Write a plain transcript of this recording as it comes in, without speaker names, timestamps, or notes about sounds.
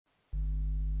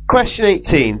Question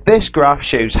 18. This graph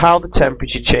shows how the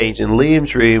temperature changed in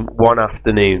Liam's room one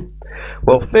afternoon.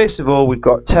 Well, first of all, we've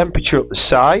got temperature up the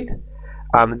side,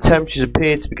 and the temperatures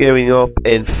appear to be going up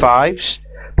in fives,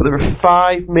 but there are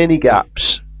 5 mini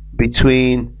gaps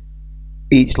between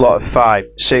each lot of 5.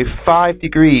 So 5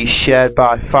 degrees shared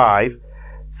by 5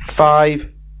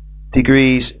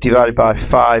 degrees divided by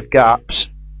 5 gaps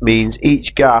means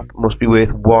each gap must be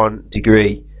worth 1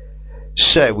 degree.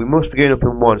 So we must be going up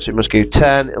in 1, so it must go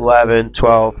 10, 11,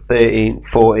 12, 13,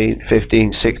 14,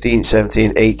 15, 16,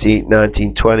 17, 18,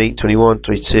 19, 20, 21,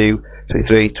 22,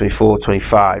 23, 24,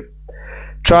 25.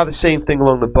 Try the same thing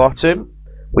along the bottom.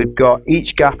 We've got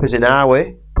each gap is an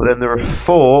hour, but then there are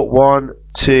 4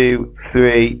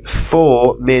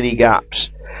 mini gaps.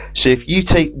 So if you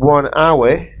take 1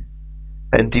 hour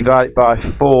and divide it by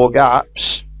 4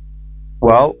 gaps,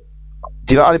 well,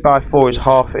 divided by 4 is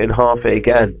half it and half it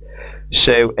again.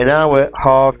 So an hour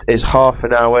halved is half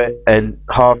an hour, and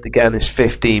halved again is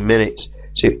 15 minutes.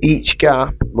 So each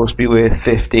gap must be worth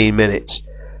 15 minutes.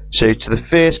 So to the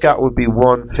first gap would be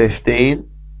 1:15,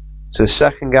 to the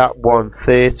second gap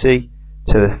 1:30,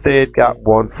 to the third gap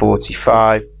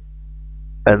 1:45,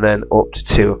 and then up to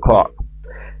 2 o'clock.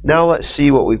 Now let's see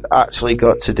what we've actually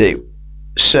got to do.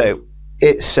 So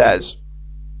it says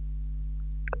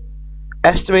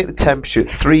estimate the temperature at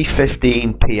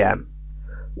 3:15 p.m.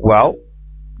 Well,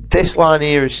 this line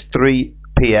here is 3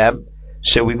 p.m.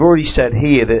 so we've already said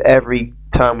here that every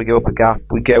time we go up a gap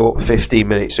we go up 15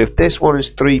 minutes. So if this one is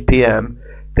 3 p.m,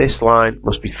 this line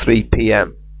must be 3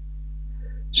 p.m.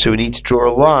 So we need to draw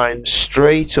a line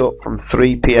straight up from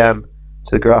 3 p.m.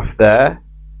 to the graph there,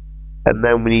 and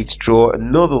then we need to draw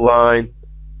another line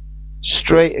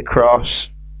straight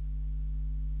across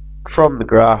from the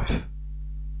graph,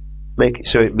 make it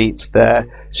so it meets there.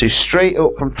 So straight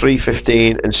up from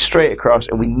 3:15 and straight across,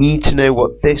 and we need to know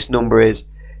what this number is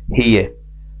here.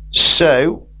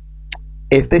 So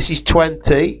if this is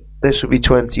 20, this will be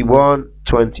 21,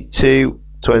 22,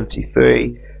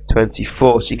 23,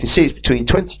 24. So you can see it's between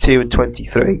 22 and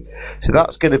 23. So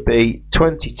that's going to be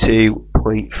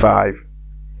 22.5.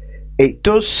 It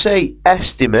does say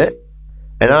estimate,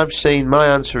 and I'm saying my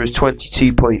answer is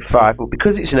 22.5, but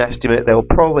because it's an estimate, they'll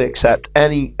probably accept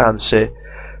any answer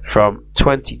from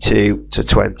 22 to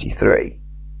 23.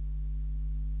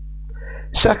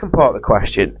 Second part of the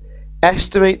question,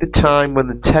 estimate the time when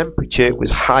the temperature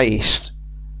was highest.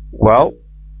 Well,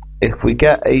 if we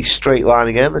get a straight line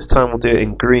again, this time we'll do it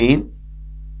in green.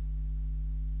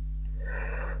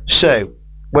 So,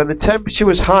 when the temperature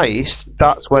was highest,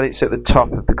 that's when it's at the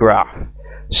top of the graph.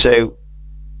 So,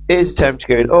 here's the temperature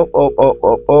going up, up, up,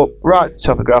 up, up, right at the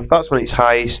top of the graph. That's when it's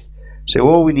highest. So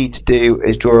all we need to do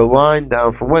is draw a line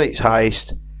down from when it's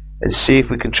highest and see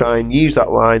if we can try and use that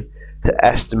line to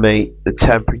estimate the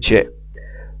temperature.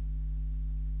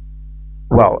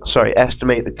 Well, sorry,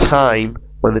 estimate the time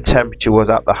when the temperature was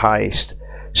at the highest.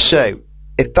 So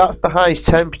if that's the highest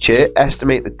temperature,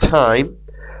 estimate the time.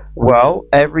 Well,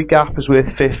 every gap is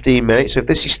worth 15 minutes. So if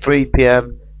this is 3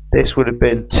 p.m, this would have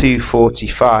been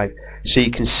 2:45. So you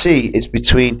can see it's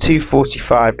between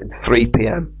 2:45 and 3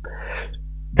 p.m.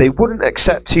 They wouldn't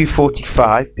accept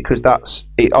 2:45 because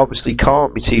it obviously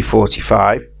can't be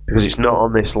 2:45 because it's not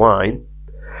on this line.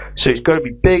 So it's got to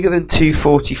be bigger than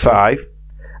 2:45,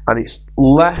 and it's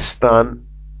less than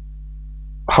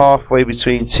halfway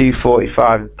between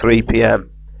 2:45 and 3 p.m.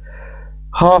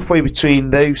 Halfway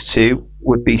between those two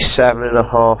would be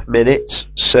 7.5 minutes,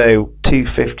 so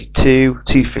 2:52,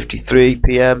 2:53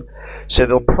 p.m. So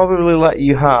they'll probably let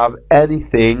you have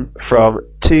anything from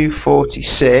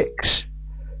 2:46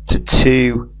 to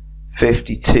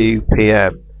 2:52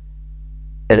 p.m.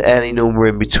 and any number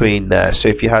in between there. So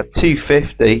if you had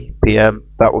 2:50 p.m,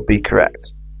 that would be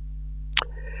correct.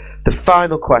 The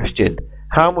final question,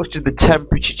 how much did the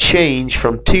temperature change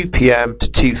from 2 p.m. to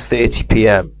 2:30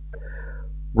 p.m?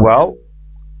 Well,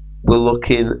 we're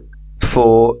looking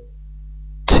for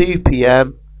 2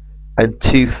 p.m. and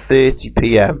 2:30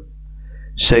 p.m.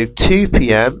 So 2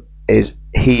 p.m. is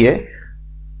here.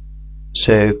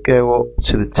 So go up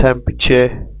to the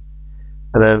temperature,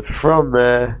 and then from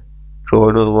there draw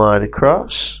another line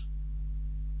across.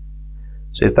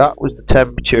 So that was the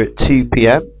temperature at 2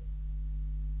 p.m.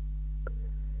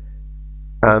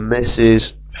 and this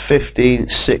is 15,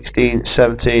 16,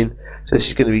 17, so this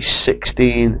is going to be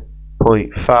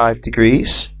 16.5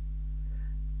 degrees.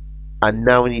 And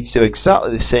now we need to do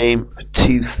exactly the same for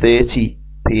 2:30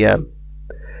 p.m.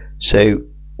 So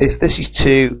if this is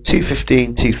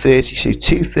 2:15, 2:30, so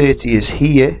 2:30 is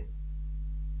here.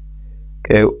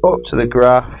 Go up to the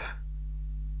graph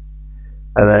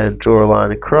and then draw a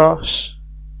line across.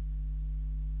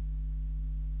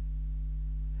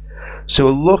 So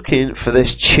we're looking for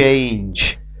this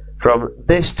change from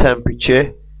this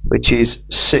temperature, which is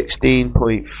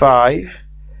 16.5,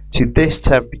 to this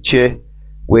temperature,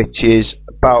 which is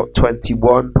about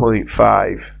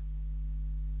 21.5.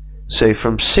 So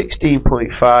from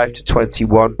 16.5 to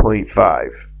 21.5.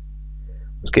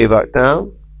 Let's go back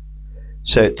down.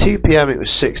 So at 2 p.m. it was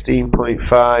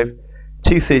 16.5,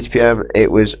 2:30 p.m. it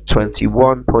was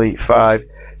 21.5.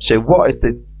 So what is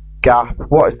the gap?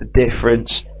 What is the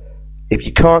difference? If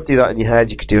you can't do that in your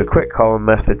head, you could do a quick column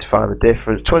method to find the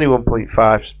difference.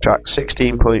 21.5 subtract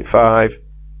 16.5.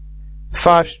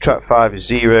 5 subtract 5 is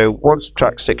 0. 1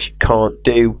 subtract 6 you can't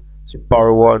do, so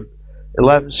borrow 1.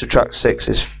 11 subtract 6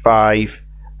 is 5.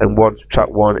 And 1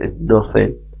 subtract 1 is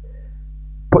nothing.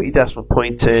 Put your decimal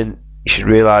point in. You should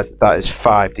realise that is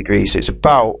 5 degrees. So it's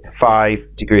about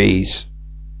 5 degrees.